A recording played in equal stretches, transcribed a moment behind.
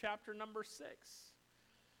chapter number 6.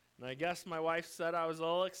 And I guess my wife said I was a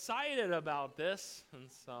little excited about this, and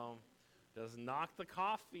so just knocked the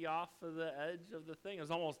coffee off of the edge of the thing. It was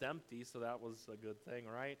almost empty, so that was a good thing,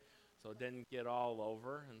 right? So it didn't get all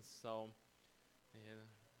over, and so, yeah.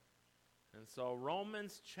 And so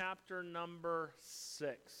Romans chapter number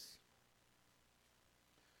 6.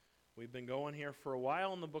 We've been going here for a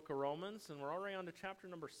while in the book of Romans, and we're already on to chapter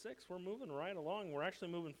number 6. We're moving right along. We're actually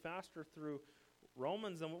moving faster through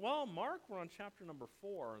Romans. And, Mark, we're on chapter number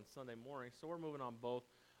 4 on Sunday morning, so we're moving on both.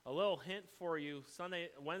 A little hint for you,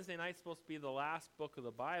 Wednesday night's supposed to be the last book of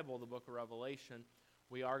the Bible, the book of Revelation.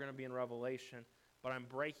 We are going to be in Revelation, but I'm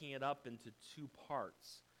breaking it up into 2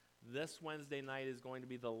 parts. This Wednesday night is going to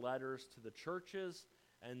be the letters to the churches,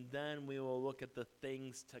 and then we will look at the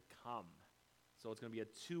things to come. So it's going to be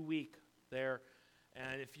a 2-week there.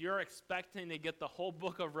 And if you're expecting to get the whole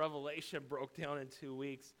book of Revelation broke down in 2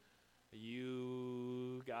 weeks,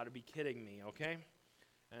 you got to be kidding me, okay?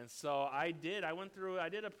 And so I did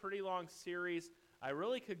a pretty long series. I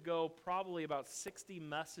really could go probably about 60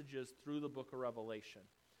 messages through the book of Revelation.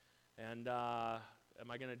 And am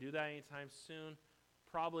I going to do that anytime soon?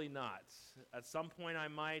 Probably not. At some point I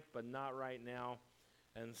might, but not right now.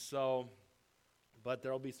 And so, but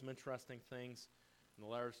there will be some interesting things. In the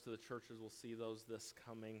letters to the churches, we'll see those this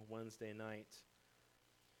coming Wednesday night.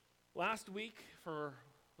 Last week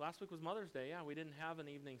was Mother's Day. Yeah, we didn't have an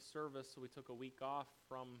evening service, so we took a week off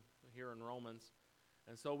from here in Romans.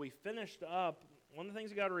 And so we finished up. One of the things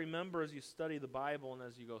you got to remember as you study the Bible and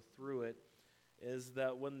as you go through it is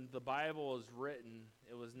that when the Bible was written,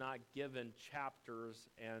 it was not given chapters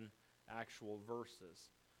and actual verses.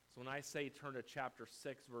 So when I say turn to chapter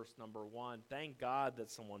 6, verse number 1, thank God that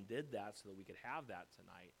someone did that so that we could have that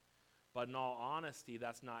tonight. But in all honesty,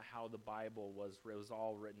 that's not how the Bible was. It was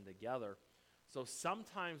all written together. So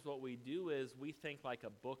sometimes what we do is we think like a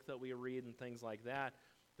book that we read and things like that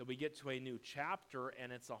we get to a new chapter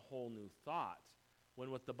and it's a whole new thought. When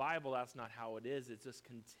with the Bible, that's not how it is. It's just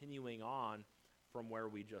continuing on from where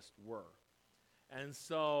we just were. And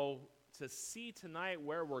so to see tonight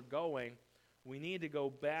where we're going, we need to go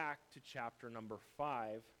back to chapter number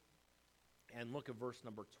 5 and look at verse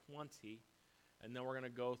number 20. And then we're going to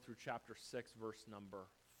go through chapter 6, verse number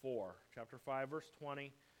 4. Chapter 5, verse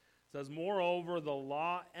 20 says, "Moreover, the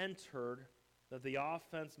law entered that the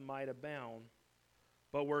offense might abound.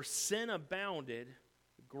 But where sin abounded,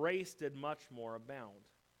 grace did much more abound.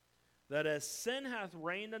 That as sin hath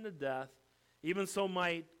reigned unto death, even so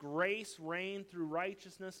might grace reign through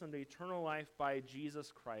righteousness unto eternal life by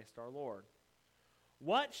Jesus Christ our Lord.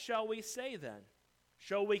 What shall we say then?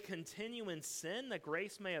 Shall we continue in sin that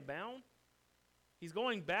grace may abound?" He's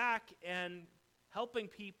going back and helping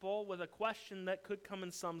people with a question that could come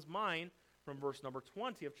in some's mind from verse number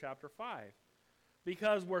 20 of chapter 5.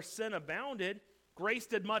 Because where sin abounded, grace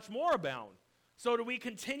did much more abound. So do we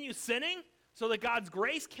continue sinning so that God's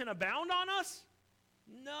grace can abound on us?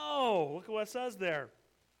 No. Look at what it says there.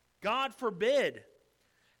 God forbid.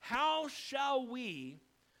 How shall we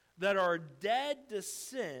that are dead to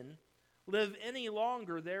sin live any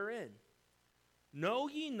longer therein? Know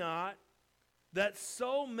ye not that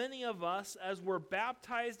so many of us as were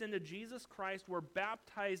baptized into Jesus Christ were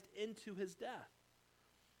baptized into his death?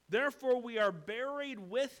 Therefore we are buried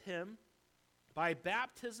with him by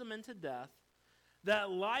baptism into death, that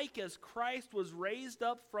like as Christ was raised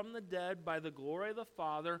up from the dead by the glory of the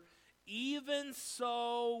Father, even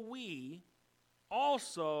so we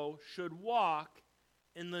also should walk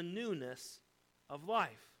in the newness of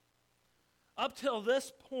life. Up till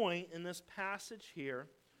this point in this passage here,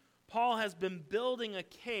 Paul has been building a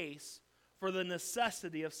case for the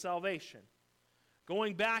necessity of salvation.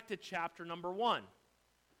 Going back to chapter number 1.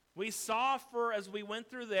 We saw as we went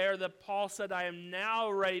through there that Paul said, I am now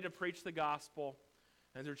ready to preach the gospel.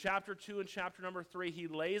 And through chapter 2 and chapter number 3, he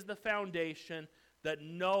lays the foundation that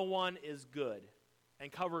no one is good and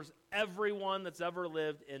covers everyone that's ever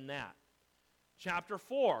lived in that. Chapter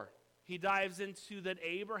 4, he dives into that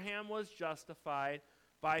Abraham was justified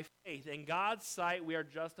by faith. In God's sight, we are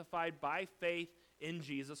justified by faith in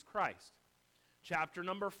Jesus Christ. Chapter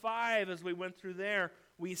number 5, as we went through there,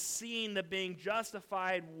 we've seen that being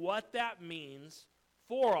justified, what that means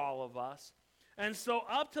for all of us. And so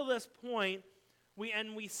up to this point,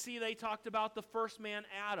 we see they talked about the first man,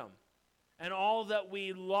 Adam, and all that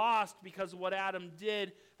we lost because of what Adam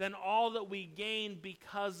did, then all that we gained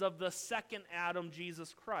because of the second Adam,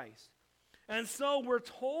 Jesus Christ. And so we're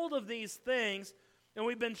told of these things, and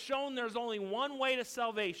we've been shown there's only one way to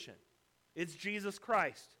salvation. It's Jesus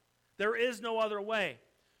Christ. There is no other way.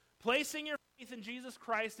 Placing your faith in Jesus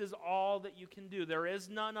Christ is all that you can do. There is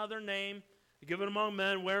none other name given among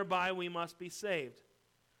men whereby we must be saved.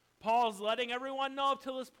 Paul's letting everyone know up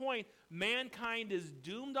to this point, mankind is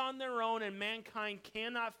doomed on their own and mankind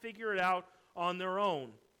cannot figure it out on their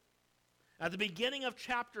own. At the beginning of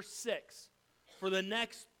chapter 6, for the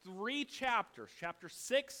next 3 chapters, chapter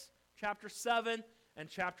 6, chapter 7, and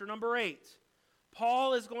chapter number 8,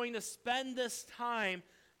 Paul is going to spend this time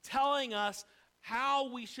telling us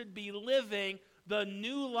how we should be living the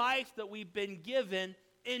new life that we've been given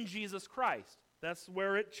in Jesus Christ. That's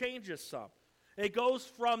where it changes some. It goes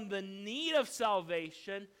from the need of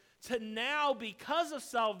salvation to now, because of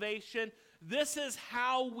salvation, this is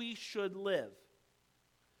how we should live.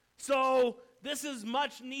 So, this is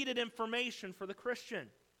much needed information for the Christian.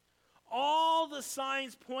 All the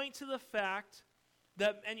signs point to the fact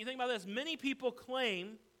that, and you think about this, many people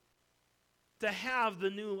claim to have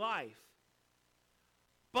the new life.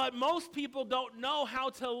 But most people don't know how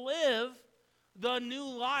to live the new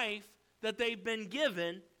life that they've been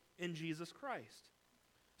given in Jesus Christ.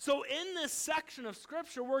 So in this section of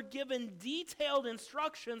Scripture, we're given detailed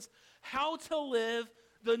instructions how to live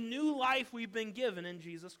the new life we've been given in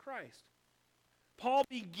Jesus Christ. Paul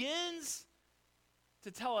begins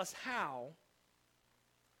to tell us how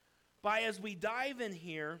by, as we dive in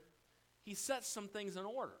here, he sets some things in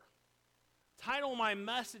order. Title of my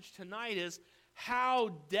message tonight is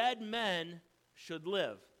How Dead Men Should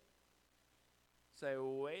Live. Say,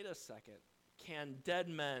 wait a second. Can dead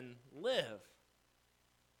men live?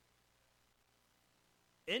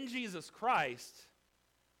 In Jesus Christ,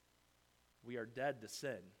 we are dead to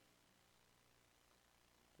sin.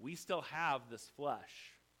 We still have this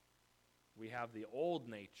flesh. We have the old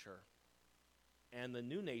nature and the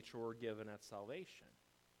new nature we're given at salvation.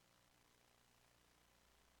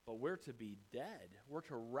 But we're to be dead. We're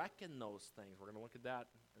to reckon those things. We're going to look at that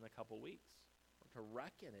in a couple weeks. We're to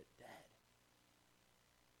reckon it dead.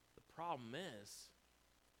 The problem is,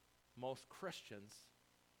 most Christians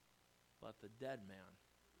let the dead man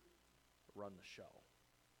run the show.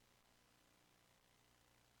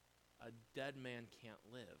 A dead man can't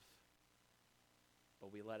live,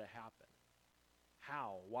 but we let it happen.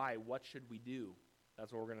 How? Why? What should we do?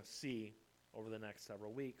 That's what we're going to see over the next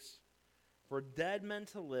several weeks. For dead men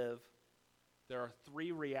to live, there are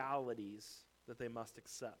 3 realities that they must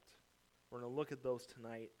accept. We're going to look at those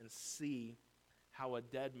tonight and see how a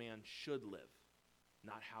dead man should live,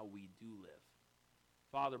 not how we do live.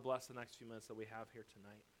 Father, bless the next few minutes that we have here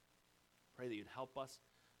tonight. Pray that you'd help us,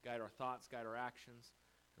 guide our thoughts, guide our actions,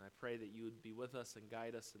 and I pray that you would be with us and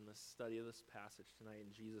guide us in this study of this passage tonight.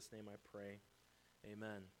 In Jesus' name I pray.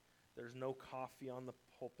 Amen. There's no coffee on the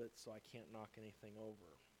pulpit, so I can't knock anything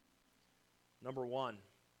over. Number 1,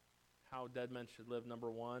 how dead men should live.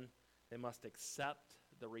 Number 1, they must accept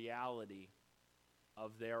the reality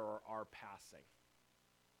of their or our passing.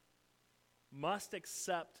 Must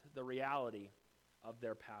accept the reality of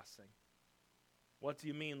their passing. What do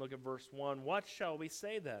you mean? Look at verse 1. What shall we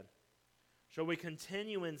say then? Shall we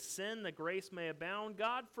continue in sin that grace may abound?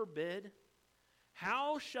 God forbid.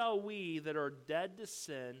 How shall we that are dead to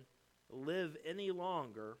sin live any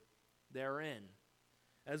longer therein?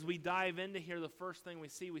 As we dive into here, the first thing we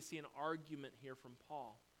see an argument here from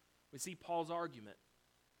Paul. We see Paul's argument.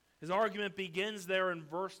 His argument begins there in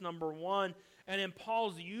verse number 1, and in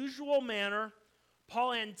Paul's usual manner,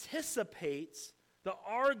 Paul anticipates the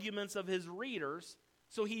arguments of his readers,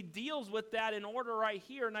 so he deals with that in order right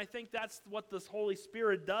here, and I think that's what this Holy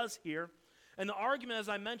Spirit does here. And the argument, as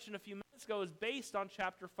I mentioned a few minutes ago, is based on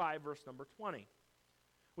chapter 5, verse number 20.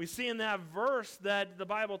 We see in that verse that the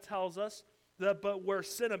Bible tells us that, but where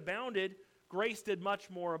sin abounded, grace did much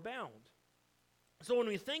more abound. So when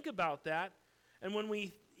we think about that, and when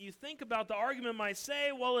you think about the argument might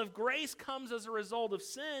say, well, if grace comes as a result of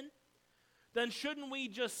sin, then shouldn't we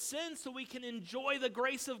just sin so we can enjoy the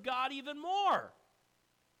grace of God even more?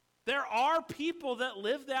 There are people that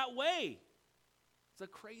live that way. It's a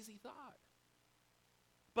crazy thought.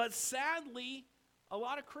 But sadly, a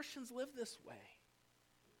lot of Christians live this way.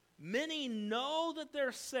 Many know that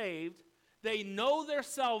they're saved. They know their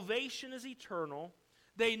salvation is eternal.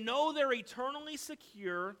 They know they're eternally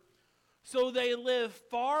secure. So they live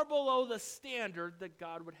far below the standard that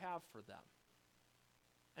God would have for them.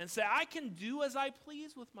 And say, I can do as I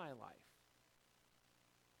please with my life.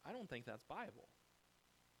 I don't think that's Bible.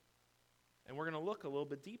 And we're going to look a little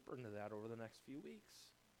bit deeper into that over the next few weeks.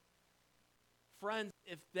 Friends,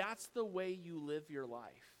 if that's the way you live your life,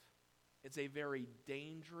 it's a very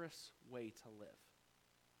dangerous way to live.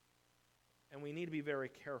 And we need to be very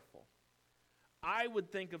careful. I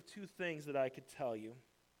would think of 2 things that I could tell you.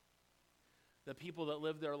 The people that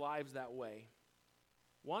live their lives that way.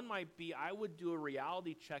 One might be, I would do a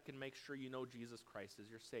reality check and make sure you know Jesus Christ is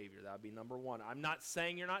your Savior. That would be number one. I'm not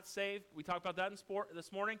saying you're not saved. We talked about that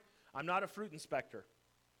this morning. I'm not a fruit inspector.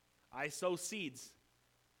 I sow seeds.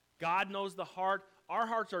 God knows the heart. Our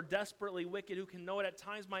hearts are desperately wicked. Who can know it? At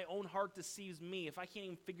times my own heart deceives me. If I can't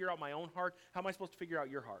even figure out my own heart, how am I supposed to figure out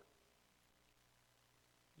your heart?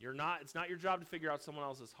 It's not your job to figure out someone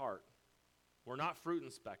else's heart. We're not fruit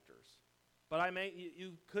inspectors. But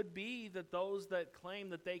you could be that those that claim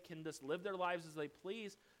that they can just live their lives as they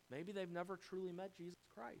please, maybe they've never truly met Jesus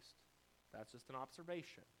Christ. That's just an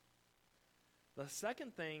observation. The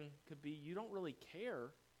second thing could be you don't really care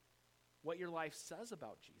what your life says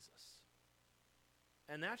about Jesus.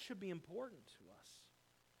 And that should be important to us.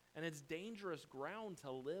 And it's dangerous ground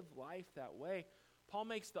to live life that way. Paul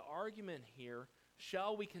makes the argument here,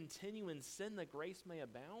 shall we continue in sin that grace may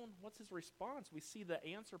abound? What's his response? We see the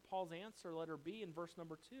answer, Paul's answer, letter B in verse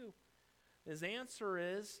number 2. His answer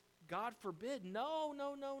is, God forbid. No,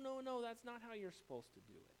 that's not how you're supposed to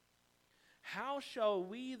do it. How shall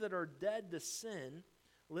we that are dead to sin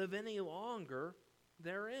live any longer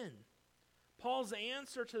therein? Paul's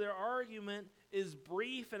answer to their argument is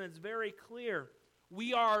brief and it's very clear.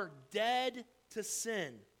 We are dead to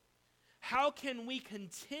sin. How can we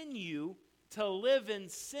continue to live in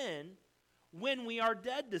sin when we are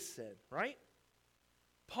dead to sin, right?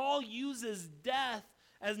 Paul uses death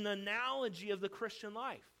as an analogy of the Christian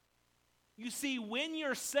life. You see, when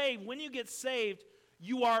you're saved, when you get saved,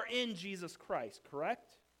 you are in Jesus Christ,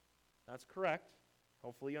 correct? That's correct.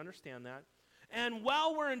 Hopefully you understand that. And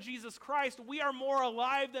while we're in Jesus Christ, we are more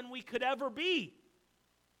alive than we could ever be.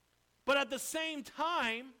 But at the same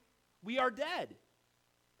time, we are dead.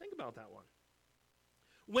 Think about that one.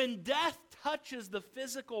 When death touches the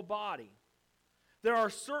physical body, there are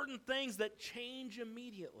certain things that change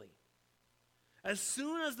immediately. As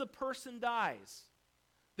soon as the person dies,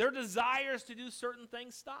 their desires to do certain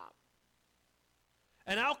things stop.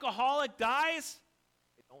 An alcoholic dies,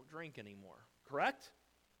 they don't drink anymore, correct?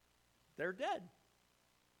 They're dead.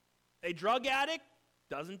 A drug addict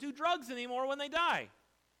doesn't do drugs anymore when they die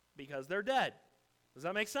because they're dead. Does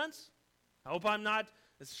that make sense? I hope I'm not,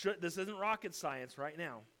 this isn't rocket science right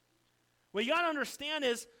now. What you got to understand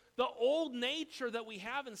is the old nature that we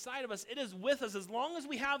have inside of us, it is with us. As long as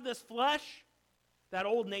we have this flesh, that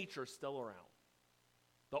old nature is still around.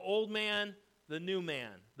 The old man, the new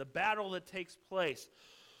man, the battle that takes place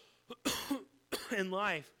in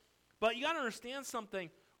life. But you got to understand something.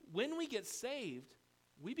 When we get saved,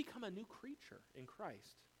 we become a new creature in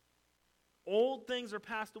Christ. Old things are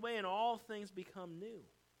passed away and all things become new.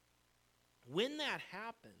 When that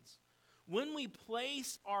happens, when we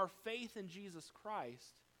place our faith in Jesus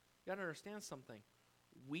Christ, you got to understand something.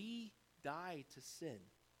 We die to sin.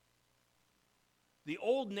 The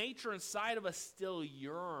old nature inside of us still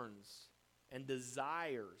yearns and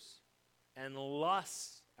desires and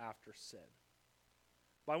lusts after sin.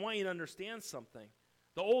 But I want you to understand something.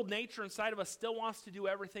 The old nature inside of us still wants to do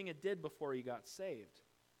everything it did before you got saved.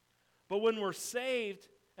 But when we're saved,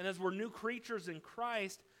 and as we're new creatures in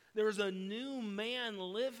Christ, there's a new man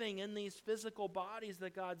living in these physical bodies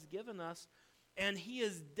that God's given us, and he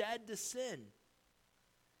is dead to sin.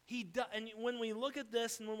 And when we look at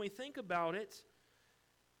this and when we think about it,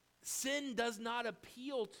 sin does not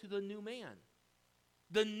appeal to the new man.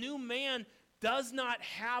 The new man does not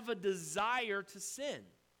have a desire to sin.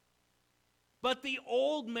 But the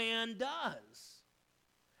old man does.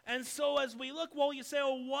 And so as we look, well, you say,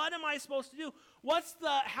 oh, what am I supposed to do?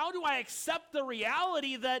 How do I accept the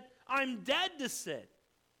reality that I'm dead to sin?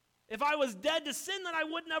 If I was dead to sin, then I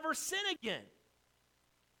would never sin again.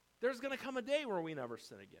 There's going to come a day where we never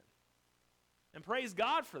sin again. And praise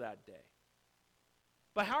God for that day.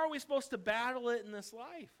 But how are we supposed to battle it in this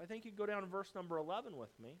life? I think you go down to verse number 11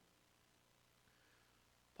 with me.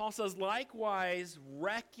 Paul says, likewise,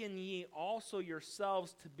 reckon ye also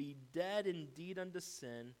yourselves to be dead indeed unto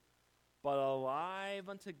sin, but alive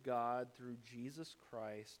unto God through Jesus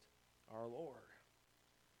Christ our Lord.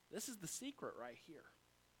 This is the secret right here.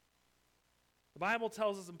 The Bible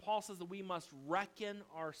tells us, and Paul says that we must reckon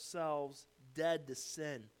ourselves dead to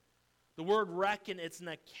sin. The word reckon, it's an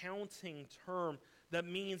accounting term that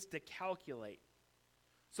means to calculate.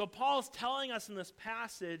 So Paul's telling us in this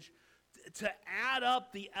passage to add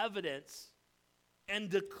up the evidence and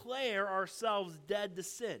declare ourselves dead to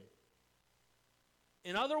sin.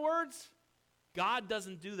 In other words, God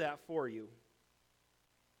doesn't do that for you.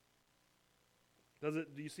 Do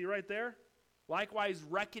you see right there? Likewise,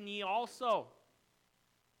 reckon ye also.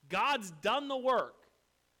 God's done the work.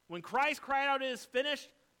 When Christ cried out, it is finished,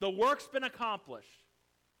 the work's been accomplished.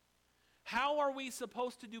 How are we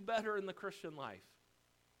supposed to do better in the Christian life?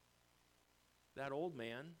 that old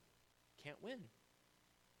man can't win.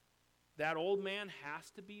 That old man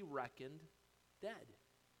has to be reckoned dead.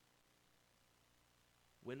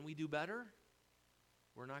 When we do better,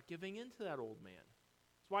 we're not giving in to that old man.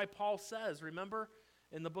 That's why Paul says, remember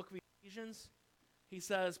in the book of Ephesians, he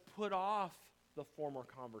says, put off the former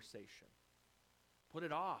conversation. Put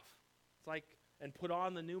it off. It's like, and put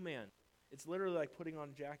on the new man. It's literally like putting on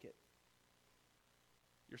a jacket.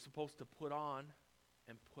 You're supposed to put on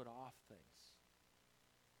and put off things.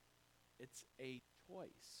 It's a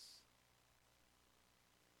choice.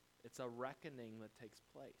 It's a reckoning that takes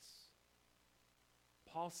place.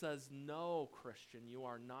 Paul says, no, Christian, you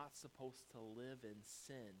are not supposed to live in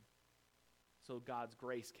sin so God's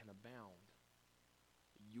grace can abound.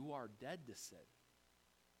 You are dead to sin.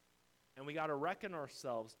 And we got to reckon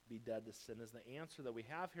ourselves to be dead to sin is the answer that we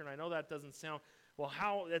have here. And I know that doesn't sound, well,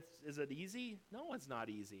 is it easy? No, it's not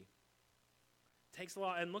easy. It takes a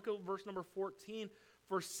lot. And look at verse number 14.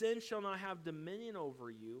 For sin shall not have dominion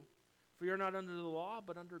over you, for you're not under the law,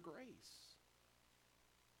 but under grace.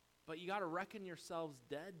 But you got to reckon yourselves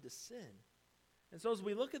dead to sin. And so as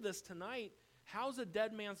we look at this tonight, how's a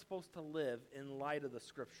dead man supposed to live in light of the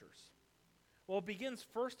Scriptures? Well, it begins,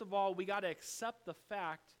 first of all, we got to accept the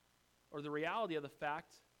fact, or the reality of the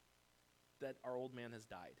fact, that our old man has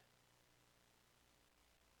died.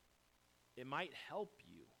 It might help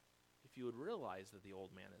you if you would realize that the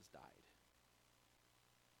old man has died.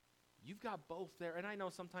 You've got both there, and I know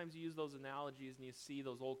sometimes you use those analogies and you see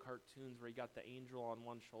those old cartoons where you got the angel on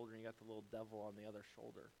one shoulder and you got the little devil on the other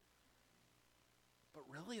shoulder. But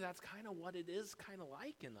really, that's kind of what it is kind of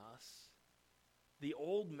like in us. The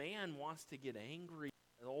old man wants to get angry.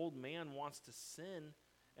 The old man wants to sin.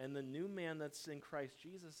 And the new man that's in Christ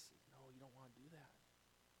Jesus, no, you don't want to do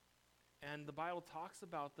that. And the Bible talks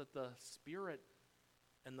about that the spirit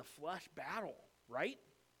and the flesh battle, right?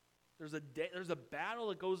 There's a battle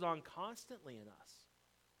that goes on constantly in us.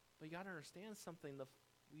 But you got to understand something.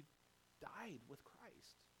 We've died with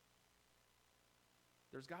Christ.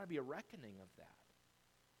 There's got to be a reckoning of that.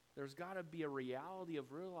 There's got to be a reality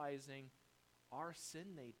of realizing our sin,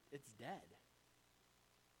 it's dead.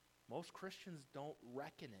 Most Christians don't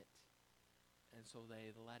reckon it, and so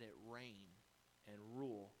they let it reign and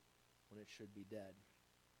rule when it should be dead.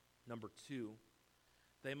 Number 2,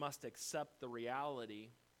 they must accept the reality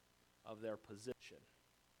of their position.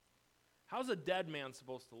 How's a dead man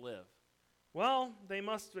supposed to live? Well, they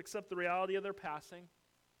must accept the reality of their passing.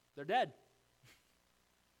 They're dead.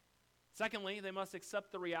 Secondly, they must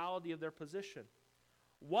accept the reality of their position.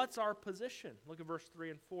 What's our position? Look at verse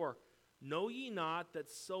 3 and 4. Know ye not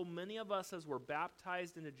that so many of us as were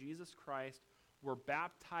baptized into Jesus Christ were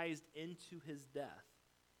baptized into his death?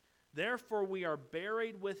 Therefore we are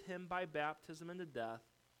buried with him by baptism into death,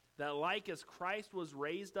 that like as Christ was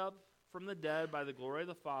raised up from the dead by the glory of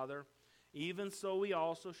the Father, even so we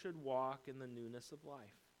also should walk in the newness of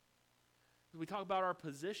life. As we talk about our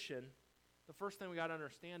position, the first thing we got to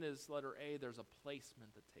understand is letter A, there's a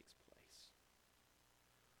placement that takes place.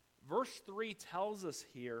 Verse 3 tells us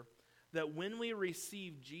here that when we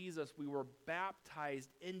received Jesus, we were baptized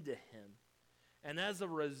into him. And as a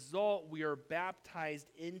result, we are baptized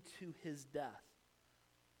into his death.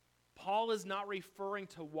 Paul is not referring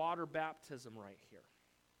to water baptism right here.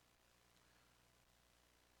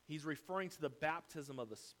 He's referring to the baptism of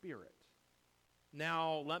the Spirit.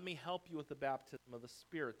 Now, let me help you with the baptism of the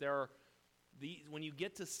Spirit. When you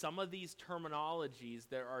get to some of these terminologies,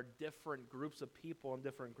 there are different groups of people and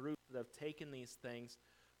different groups that have taken these things.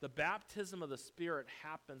 The baptism of the Spirit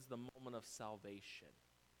happens the moment of salvation.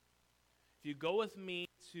 If you go with me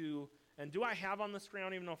to, and do I have on the screen? I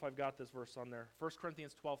don't even know if I've got this verse on there. 1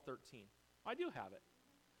 Corinthians 12:13. I do have it.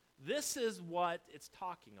 This is what it's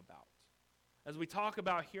talking about. As we talk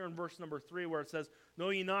about here in verse number 3 where it says, know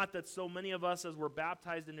ye not that so many of us as were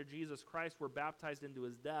baptized into Jesus Christ were baptized into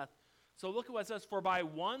his death. So look at what it says, for by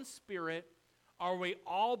one Spirit are we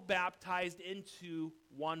all baptized into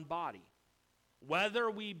one body. Whether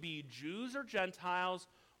we be Jews or Gentiles,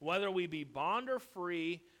 whether we be bond or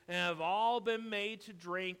free, and have all been made to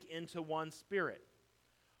drink into one Spirit.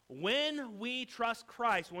 When we trust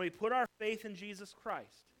Christ, when we put our faith in Jesus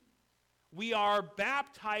Christ, we are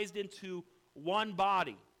baptized into one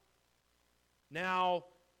body. Now,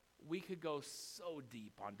 we could go so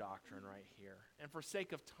deep on doctrine right here. And for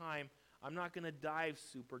sake of time, I'm not going to dive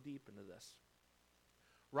super deep into this.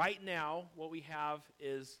 Right now, what we have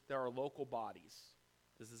is there are local bodies.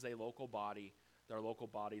 This is a local body. There are local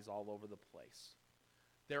bodies all over the place.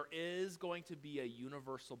 There is going to be a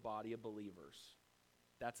universal body of believers.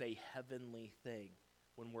 That's a heavenly thing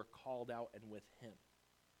when we're called out and with him.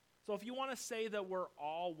 So if you want to say that we're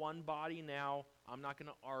all one body now, I'm not going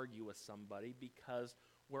to argue with somebody because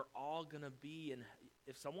we're all going to be in,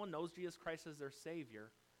 if someone knows Jesus Christ as their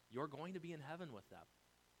Savior, you're going to be in heaven with them.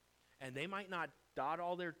 And they might not dot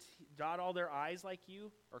all their I's like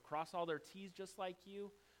you or cross all their T's just like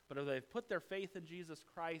you, but if they've put their faith in Jesus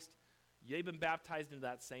Christ, they've been baptized into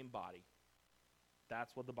that same body.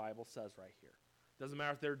 That's what the Bible says right here. Doesn't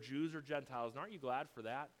matter if they're Jews or Gentiles. And aren't you glad for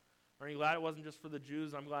that? Aren't you glad it wasn't just for the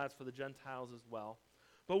Jews? I'm glad it's for the Gentiles as well.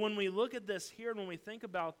 But when we look at this here and when we think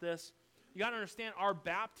about this, you got to understand our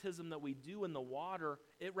baptism that we do in the water,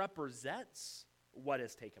 it represents what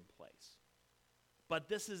has taken place. But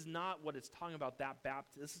this is not what it's talking about,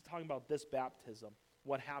 this is talking about this baptism,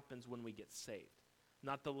 what happens when we get saved,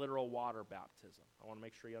 not the literal water baptism. I want to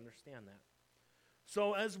make sure you understand that.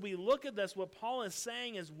 So as we look at this, what Paul is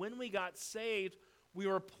saying is when we got saved, we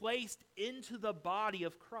were placed into the body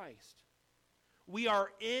of Christ. We are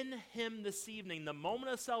in him this evening. The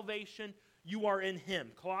moment of salvation, you are in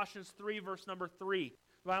him. Colossians 3, verse number 3.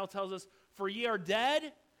 The Bible tells us, "For ye are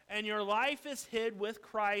dead, and your life is hid with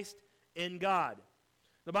Christ in God."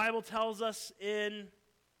 The Bible tells us in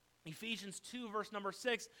Ephesians 2, verse number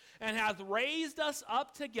 6, "And hath raised us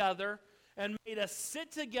up together and made us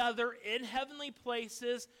sit together in heavenly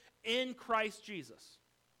places in Christ Jesus."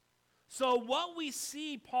 So what we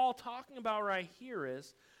see Paul talking about right here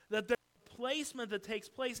is that there's a placement that takes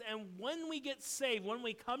place, and when we get saved, when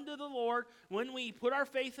we come to the Lord, when we put our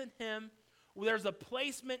faith in him, there's a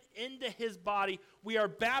placement into his body. We are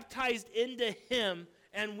baptized into him,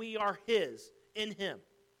 and we are his, in him.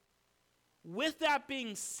 With that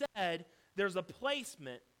being said, there's a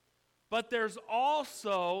placement, but there's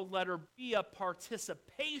also, letter B, a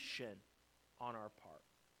participation on our part.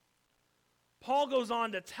 Paul goes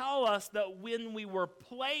on to tell us that when we were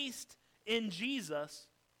placed in Jesus,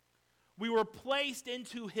 we were placed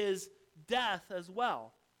into his death as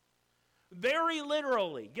well. Very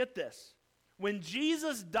literally, get this, when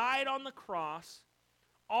Jesus died on the cross,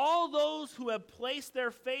 all those who have placed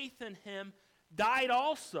their faith in him died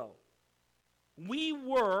also. We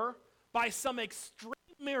were, by some extreme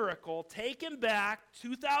miracle, taken back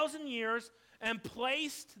 2,000 years and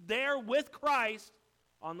placed there with Christ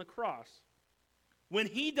on the cross. When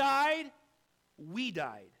he died, we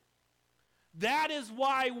died. That is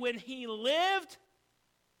why when he lived,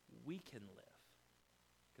 we can live,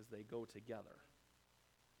 because they go together.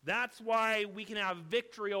 That's why we can have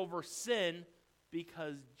victory over sin,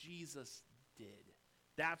 because Jesus did.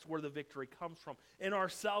 That's where the victory comes from. In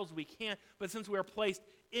ourselves, we can't, but since we are placed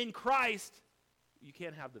in Christ, you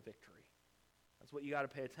can't have the victory. That's what you got to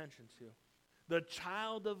pay attention to. The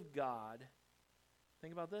child of God,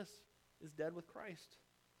 think about this, is dead with Christ.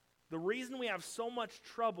 The reason we have so much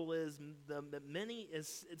trouble is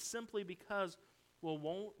it's simply because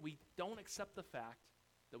we don't accept the fact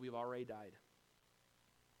that we've already died.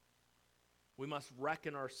 We must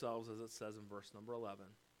reckon ourselves, as it says in verse number 11.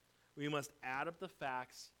 We must add up the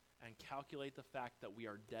facts and calculate the fact that we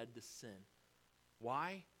are dead to sin.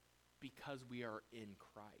 Why? Because we are in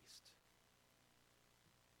Christ.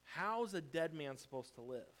 How's a dead man supposed to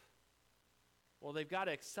live? Well, they've got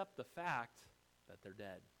to accept the fact that they're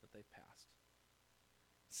dead, that they've passed.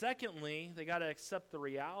 Secondly, they got to accept the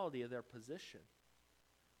reality of their position.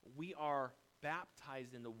 We are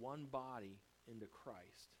baptized into one body, into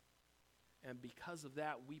Christ. And because of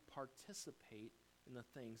that, we participate in the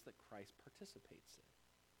things that Christ participates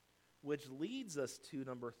in. Which leads us to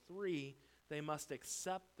number 3, they must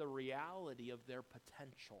accept the reality of their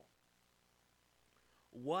potential.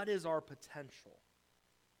 What is our potential?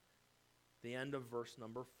 The end of verse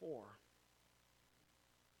number 4.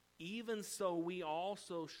 Even so, we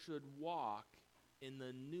also should walk in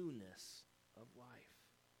the newness of life.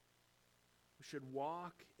 We should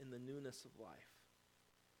walk in the newness of life.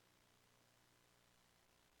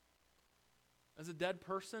 As a dead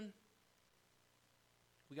person,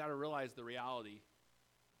 we got to realize the reality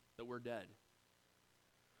that we're dead.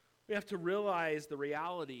 We have to realize the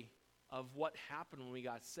reality of what happened when we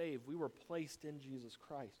got saved. We were placed in Jesus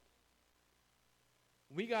Christ.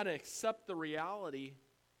 We got to accept the reality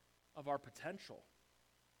of our potential,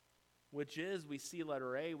 which is, we see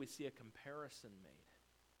letter A, we see a comparison made.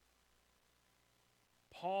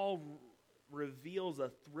 Paul reveals a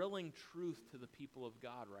thrilling truth to the people of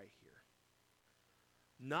God right here.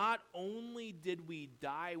 Not only did we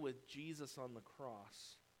die with Jesus on the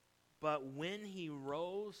cross, but when he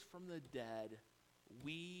rose from the dead,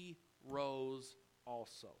 we rose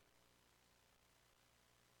also.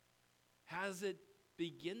 Has it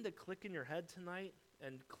begin to click in your head tonight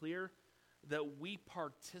and clear that we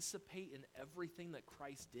participate in everything that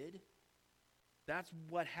Christ did? That's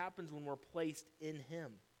what happens when we're placed in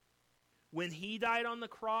him. When he died on the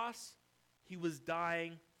cross, he was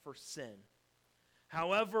dying for sin.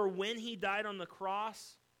 However, when he died on the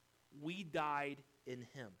cross, we died in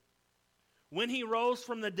him. When he rose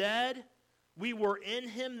from the dead, we were in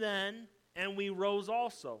him then, and we rose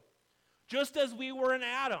also. Just as we were in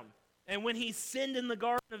Adam, and when he sinned in the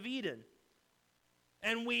Garden of Eden,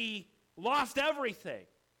 and we lost everything.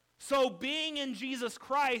 So being in Jesus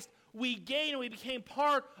Christ, we gained and we became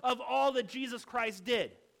part of all that Jesus Christ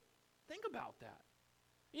did. Think about that.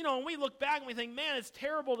 You know, when we look back and we think, man, it's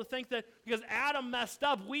terrible to think that because Adam messed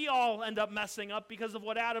up, we all end up messing up because of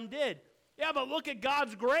what Adam did. Yeah, but look at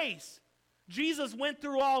God's grace. Jesus went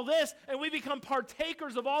through all this, and we become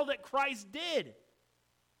partakers of all that Christ did.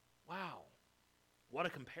 Wow. What a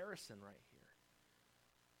comparison right here.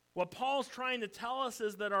 What Paul's trying to tell us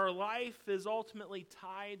is that our life is ultimately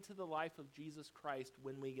tied to the life of Jesus Christ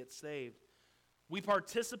when we get saved. We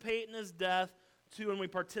participate in his death, too, and we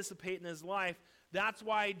participate in his life. That's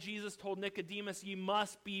why Jesus told Nicodemus, "You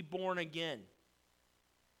must be born again."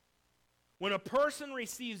 When a person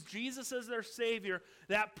receives Jesus as their Savior,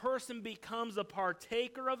 that person becomes a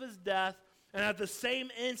partaker of his death, and at the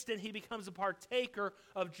same instant, he becomes a partaker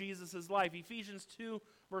of Jesus' life. Ephesians 2,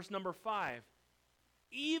 verse number 5.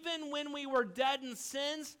 Even when we were dead in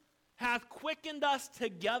sins, hath quickened us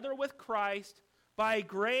together with Christ. By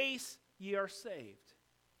grace ye are saved.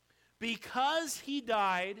 Because he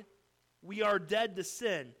died, we are dead to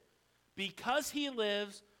sin. Because he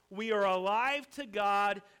lives, we are alive to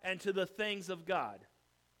God and to the things of God.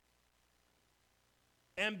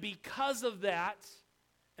 And because of that,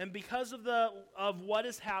 and because of what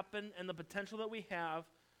has happened and the potential that we have,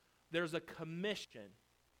 there's a commission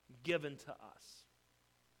given to us.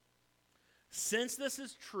 Since this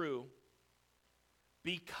is true,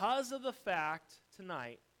 because of the fact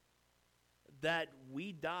tonight that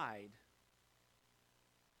we died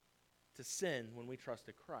to sin when we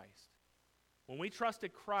trusted Christ. When we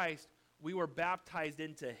trusted Christ, we were baptized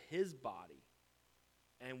into his body,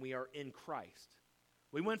 and we are in Christ.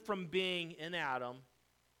 We went from being in Adam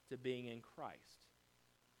to being in Christ.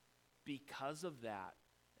 Because of that,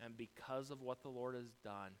 and because of what the Lord has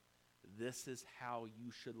done, this is how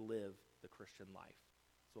you should live the Christian life.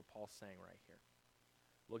 That's what Paul's saying right here.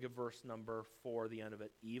 Look at verse number 4, the end of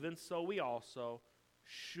it. Even so we also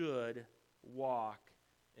should walk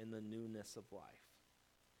in the newness of life.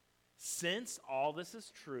 Since all this is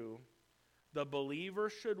true, the believer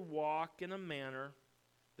should walk in a manner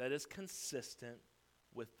that is consistent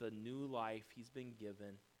with the new life he's been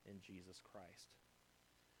given in Jesus Christ.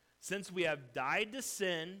 Since we have died to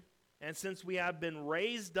sin, and since we have been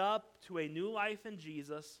raised up to a new life in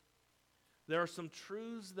Jesus, there are some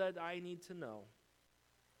truths that I need to know.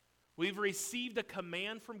 We've received a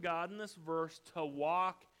command from God in this verse to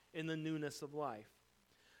walk in the newness of life.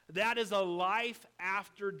 That is a life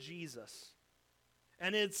after Jesus.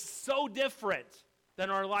 And it's so different than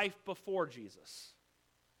our life before Jesus.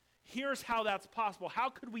 Here's how that's possible. How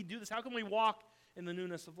could we do this? How can we walk in the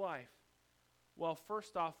newness of life? Well,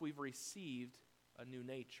 first off, we've received a new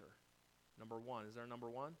nature. Number one. Is there a number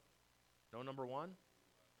one? No number one?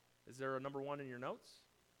 Is there a number one in your notes?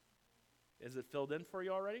 Is it filled in for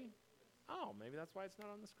you already? Oh, maybe that's why it's not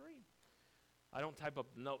on the screen. I don't type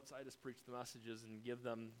up the notes. I just preach the messages and give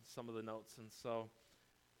them some of the notes. And so,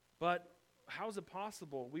 but how is it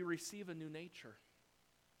possible? We receive a new nature.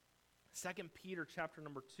 2 Peter chapter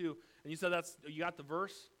number 2. And you said you got the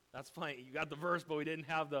verse? That's fine. You got the verse, but we didn't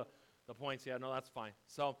have the points. Yeah, no, that's fine.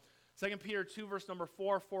 So 2 Peter 2, verse number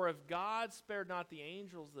 4. For if God spared not the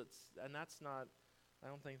angels, I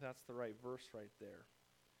don't think that's the right verse right there.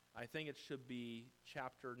 I think it should be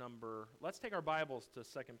chapter number, let's take our Bibles to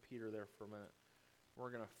 2 Peter there for a minute. We're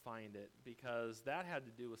going to find it, because that had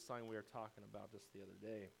to do with something we were talking about just the other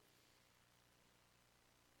day.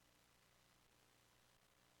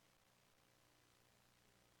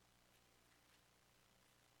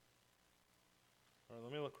 All right,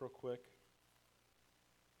 let me look real quick.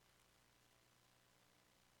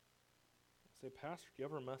 Say, Pastor, do you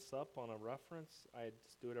ever mess up on a reference? I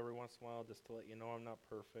just do it every once in a while just to let you know I'm not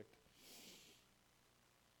perfect.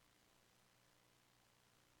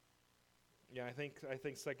 Yeah, I think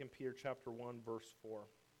 2 Peter chapter 1, verse 4.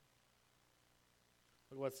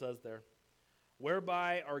 Look what it says there.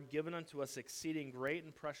 Whereby are given unto us exceeding great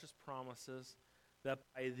and precious promises, that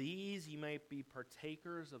by these ye may be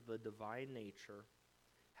partakers of the divine nature,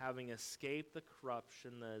 having escaped the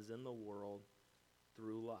corruption that is in the world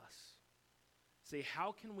through lust. See,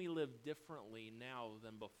 how can we live differently now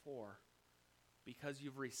than before? Because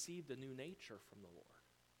you've received a new nature from the Lord.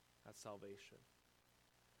 That's salvation.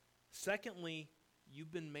 Secondly,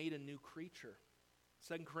 you've been made a new creature.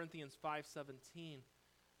 2 Corinthians 5:17.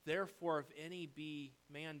 Therefore, if any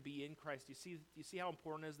man be in Christ. Do you see how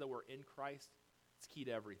important it is that we're in Christ? It's key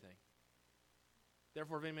to everything.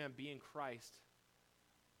 Therefore, if any man be in Christ,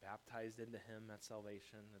 baptized into him at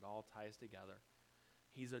salvation, it all ties together.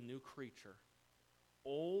 He's a new creature.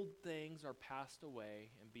 Old things are passed away,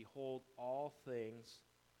 and behold, all things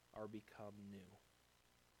are become new.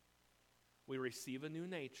 We receive a new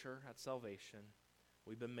nature at salvation.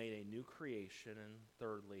 We've been made a new creation. And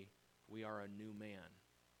thirdly, we are a new man.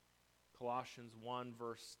 Colossians 1,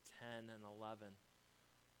 verse 10 and 11.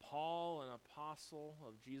 Paul, an apostle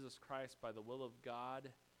of Jesus Christ by the will of God,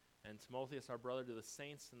 and Timotheus, our brother, to the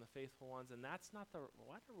saints and the faithful ones. And that's not the,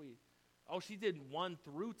 what are we? Oh, she did 1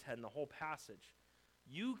 through 10, the whole passage.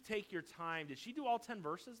 You take your time. Did she do all 10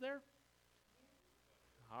 verses there?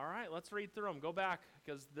 All right, let's read through them. Go back,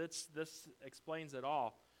 because this explains it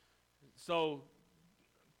all. So,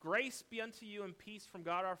 grace be unto you and peace from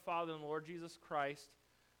God our Father and the Lord Jesus Christ.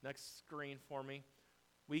 Next screen for me.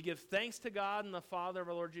 We give thanks to God and the Father of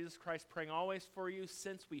our Lord Jesus Christ, praying always for you,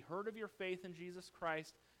 since we heard of your faith in Jesus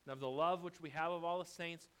Christ and of the love which we have of all the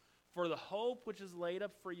saints, for the hope which is laid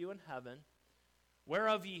up for you in heaven,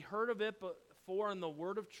 whereof ye heard of it before in the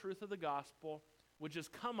word of truth of the gospel, which is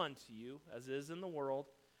come unto you, as is in the world,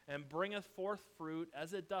 and bringeth forth fruit,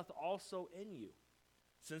 as it doth also in you,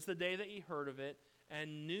 since the day that ye heard of it,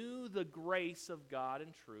 and knew the grace of God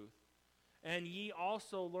in truth. And ye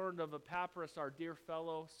also learned of Epaphras, our dear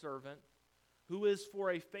fellow servant, who is for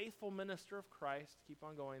a faithful minister of Christ, keep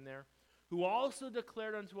on going there, who also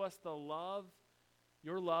declared unto us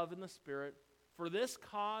your love in the Spirit. For this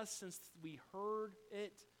cause, since we heard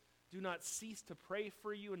it, do not cease to pray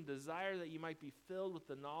for you and desire that you might be filled with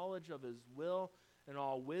the knowledge of his will and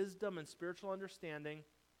all wisdom and spiritual understanding,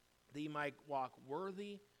 that you might walk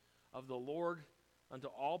worthy of the Lord unto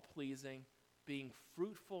all pleasing, being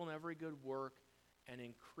fruitful in every good work and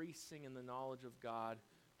increasing in the knowledge of God.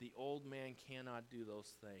 The old man cannot do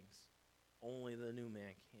those things. Only the new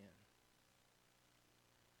man can.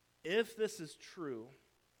 If this is true,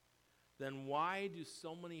 then why do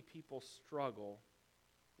so many people struggle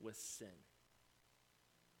with sin?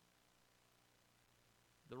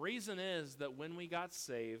 The reason is that when we got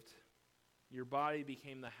saved, your body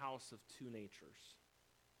became the house of two natures.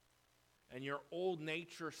 And your old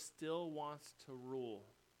nature still wants to rule.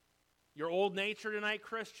 Your old nature tonight,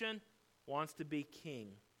 Christian, wants to be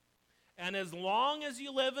king. And as long as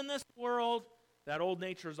you live in this world, that old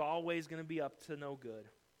nature is always going to be up to no good.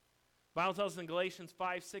 The Bible tells us in Galatians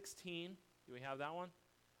 5:16, do we have that one?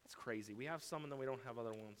 That's crazy. We have some and then we don't have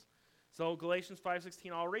other ones. So Galatians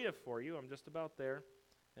 5:16, I'll read it for you. I'm just about there.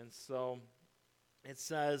 And so it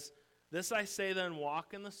says, this I say then,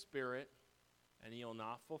 walk in the Spirit, and you'll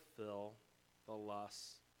not fulfill the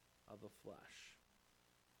lusts of the flesh.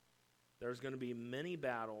 There's going to be many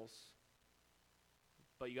battles,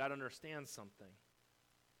 but you got to understand something.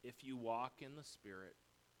 If you walk in the Spirit,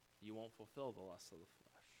 you won't fulfill the lusts of the flesh.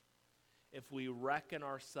 If we reckon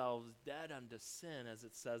ourselves dead unto sin, as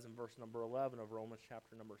it says in verse number 11 of Romans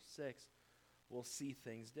chapter number 6, we'll see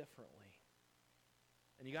things differently.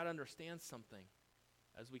 And you got to understand something.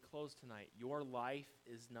 As we close tonight, your life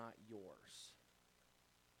is not yours.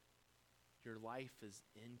 Your life is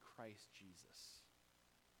in Christ Jesus.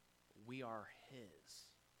 We are his.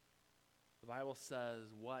 The Bible says,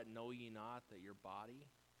 what? Know ye not that your body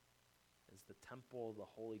is the temple of the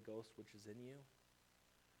Holy Ghost which is in you?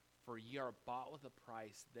 For ye are bought with a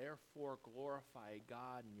price. Therefore glorify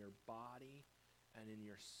God in your body and in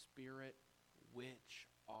your spirit, which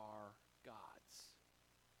are God's.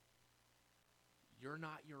 You're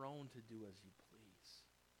not your own to do as you please.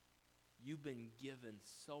 You've been given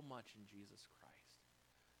so much in Jesus Christ.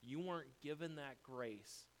 You weren't given that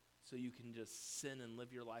grace so you can just sin and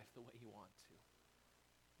live your life the way you want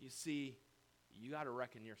to. You see, you got to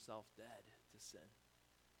reckon yourself dead to sin.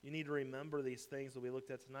 You need to remember these things that we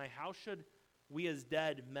looked at tonight. How should we as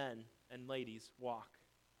dead men and ladies walk?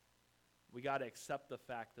 We got to accept the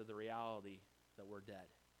fact of the reality that we're dead.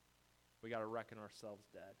 We got to reckon ourselves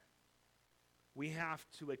dead. We have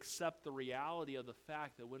to accept the reality of the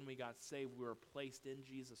fact that when we got saved, we were placed in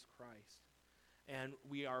Jesus Christ. And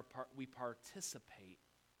we participate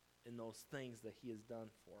in those things that he has done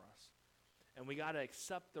for us. And we got to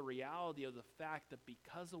accept the reality of the fact that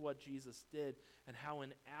because of what Jesus did and how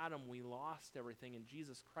in Adam we lost everything, in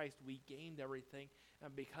Jesus Christ we gained everything.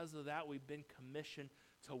 And because of that, we've been commissioned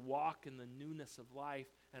to walk in the newness of life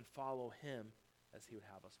and follow him as he would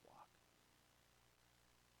have us walk.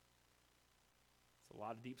 It's a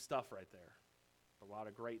lot of deep stuff right there. A lot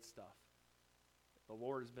of great stuff. The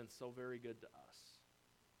Lord has been so very good to us.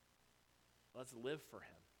 Let's live for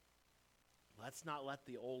him. Let's not let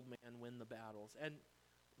the old man win the battles. And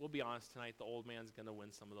we'll be honest tonight, the old man's going to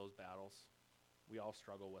win some of those battles. We all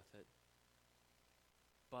struggle with it.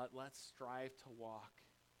 But let's strive to walk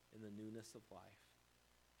in the newness of life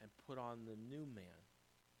and put on the new man,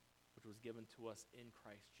 which was given to us in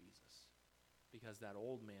Christ Jesus. Because that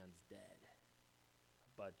old man's dead.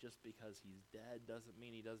 But just because he's dead doesn't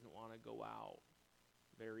mean he doesn't want to go out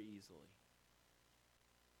very easily.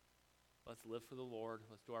 Let's live for the Lord.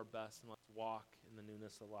 Let's do our best, and let's walk in the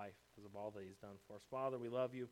newness of life because of all that he's done for us. Father, we love you.